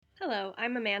Hello,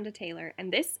 I'm Amanda Taylor,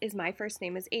 and this is My First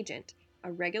Name is Agent,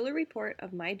 a regular report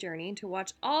of my journey to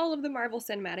watch all of the Marvel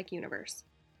Cinematic Universe.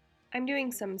 I'm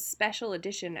doing some special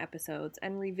edition episodes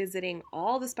and revisiting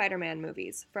all the Spider-Man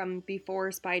movies from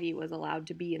before Spidey was allowed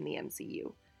to be in the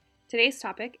MCU. Today's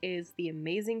topic is The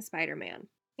Amazing Spider-Man.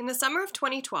 In the summer of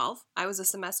 2012, I was a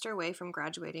semester away from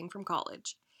graduating from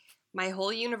college. My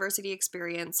whole university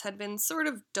experience had been sort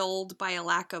of dulled by a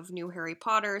lack of new Harry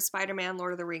Potter, Spider-Man,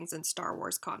 Lord of the Rings, and Star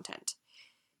Wars content.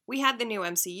 We had the new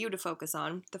MCU to focus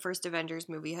on. The first Avengers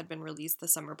movie had been released the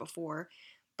summer before,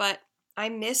 but I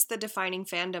missed the defining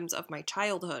fandoms of my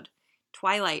childhood.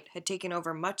 Twilight had taken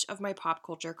over much of my pop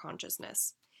culture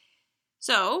consciousness.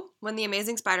 So, when The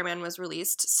Amazing Spider-Man was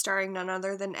released, starring none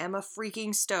other than Emma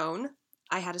freaking Stone,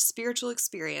 I had a spiritual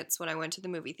experience when I went to the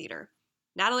movie theater.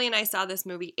 Natalie and I saw this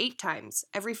movie 8 times,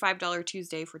 every $5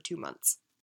 Tuesday for 2 months.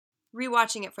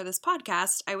 Rewatching it for this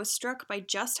podcast, I was struck by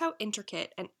just how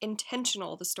intricate and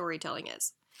intentional the storytelling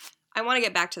is. I want to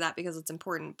get back to that because it's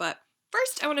important, but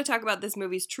first I want to talk about this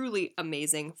movie's truly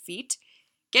amazing feat,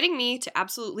 getting me to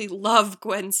absolutely love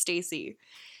Gwen Stacy.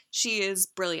 She is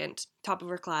brilliant, top of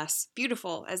her class,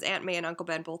 beautiful, as Aunt May and Uncle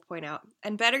Ben both point out,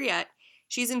 and better yet,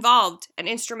 she's involved and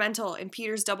instrumental in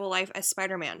Peter's double life as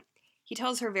Spider-Man. He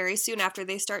tells her very soon after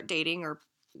they start dating, or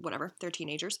whatever, they're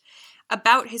teenagers,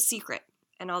 about his secret.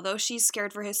 And although she's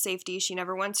scared for his safety, she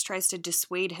never once tries to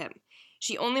dissuade him.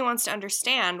 She only wants to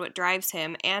understand what drives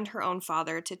him and her own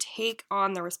father to take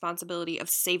on the responsibility of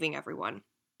saving everyone.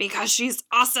 Because she's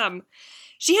awesome!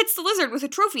 She hits the lizard with a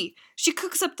trophy. She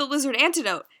cooks up the lizard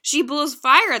antidote. She blows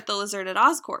fire at the lizard at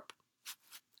Oscorp.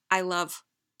 I love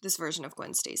this version of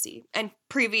Gwen Stacy. And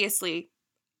previously,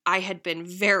 I had been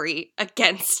very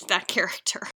against that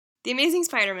character. The Amazing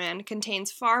Spider-Man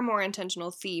contains far more intentional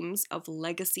themes of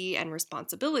legacy and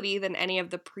responsibility than any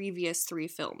of the previous 3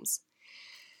 films.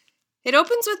 It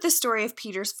opens with the story of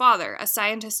Peter's father, a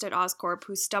scientist at Oscorp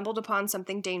who stumbled upon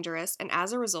something dangerous and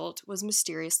as a result was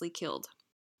mysteriously killed.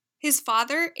 His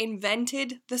father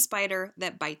invented the spider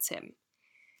that bites him.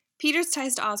 Peter's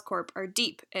ties to Oscorp are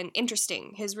deep and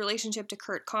interesting. His relationship to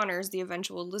Curt Connors, the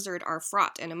eventual lizard, are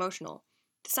fraught and emotional.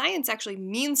 The science actually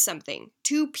means something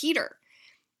to Peter.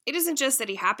 It isn't just that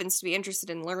he happens to be interested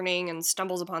in learning and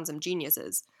stumbles upon some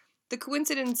geniuses. The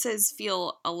coincidences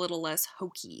feel a little less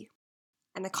hokey.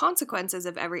 And the consequences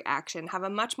of every action have a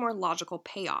much more logical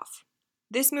payoff.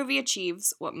 This movie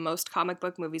achieves what most comic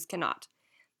book movies cannot.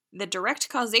 The direct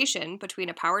causation between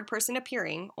a powered person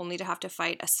appearing only to have to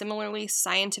fight a similarly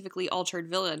scientifically altered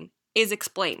villain is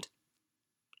explained.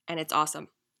 And it's awesome.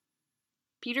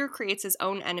 Peter creates his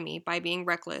own enemy by being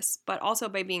reckless, but also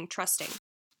by being trusting.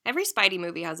 Every Spidey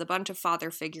movie has a bunch of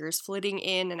father figures flitting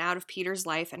in and out of Peter's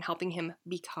life and helping him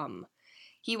become.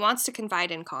 He wants to confide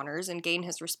in Connors and gain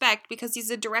his respect because he's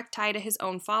a direct tie to his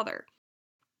own father.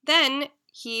 Then,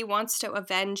 he wants to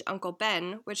avenge Uncle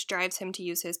Ben, which drives him to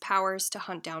use his powers to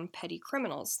hunt down petty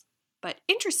criminals. But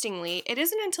interestingly, it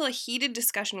isn't until a heated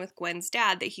discussion with Gwen's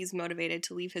dad that he's motivated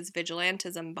to leave his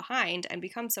vigilantism behind and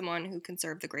become someone who can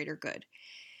serve the greater good.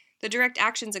 The direct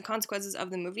actions and consequences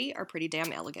of the movie are pretty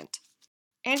damn elegant.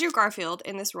 Andrew Garfield,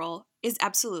 in this role, is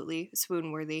absolutely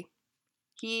swoon-worthy.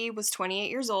 He was 28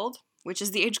 years old, which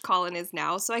is the age Colin is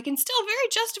now, so I can still very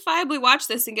justifiably watch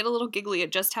this and get a little giggly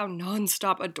at just how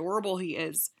non-stop adorable he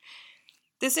is.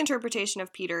 This interpretation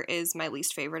of Peter is my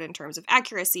least favorite in terms of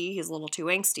accuracy. He's a little too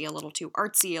angsty, a little too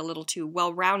artsy, a little too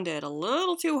well-rounded, a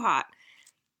little too hot.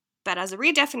 But as a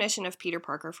redefinition of Peter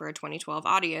Parker for a 2012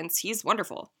 audience, he's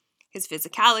wonderful. His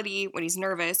physicality, when he's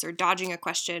nervous or dodging a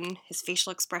question, his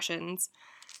facial expressions.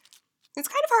 It's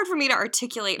kind of hard for me to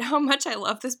articulate how much I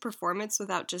love this performance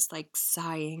without just,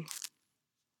 sighing.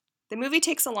 The movie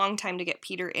takes a long time to get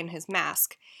Peter in his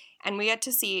mask, and we get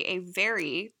to see a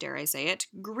very, dare I say it,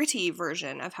 gritty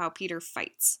version of how Peter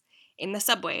fights. In the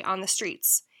subway, on the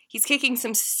streets. He's kicking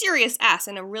some serious ass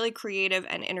in a really creative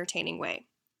and entertaining way.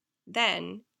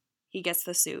 Then, he gets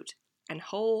the suit, and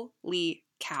holy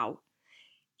cow.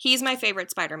 He's my favorite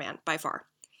Spider-Man, by far.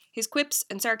 His quips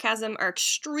and sarcasm are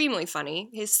extremely funny.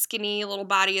 His skinny little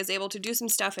body is able to do some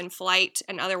stuff in flight,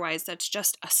 and otherwise that's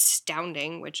just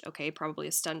astounding, which, okay, probably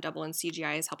a stunt double and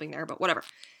CGI is helping there, but whatever.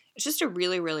 It's just a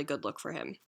really, really good look for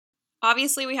him.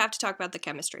 Obviously, we have to talk about the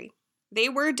chemistry. They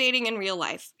were dating in real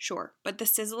life, sure, but the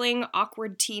sizzling,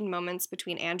 awkward teen moments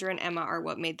between Andrew and Emma are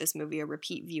what made this movie a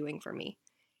repeat viewing for me.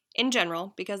 In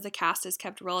general, because the cast is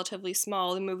kept relatively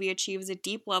small, the movie achieves a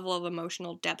deep level of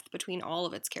emotional depth between all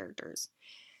of its characters.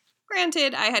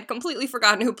 Granted, I had completely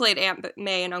forgotten who played Aunt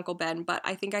May and Uncle Ben, but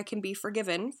I think I can be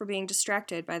forgiven for being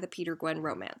distracted by the Peter-Gwen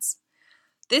romance.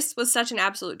 This was such an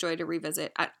absolute joy to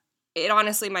revisit. It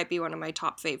honestly might be one of my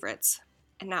top favorites.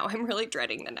 and now I'm really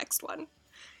dreading the next one.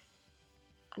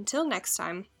 Until next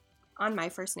time, on My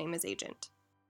First Name is Agent.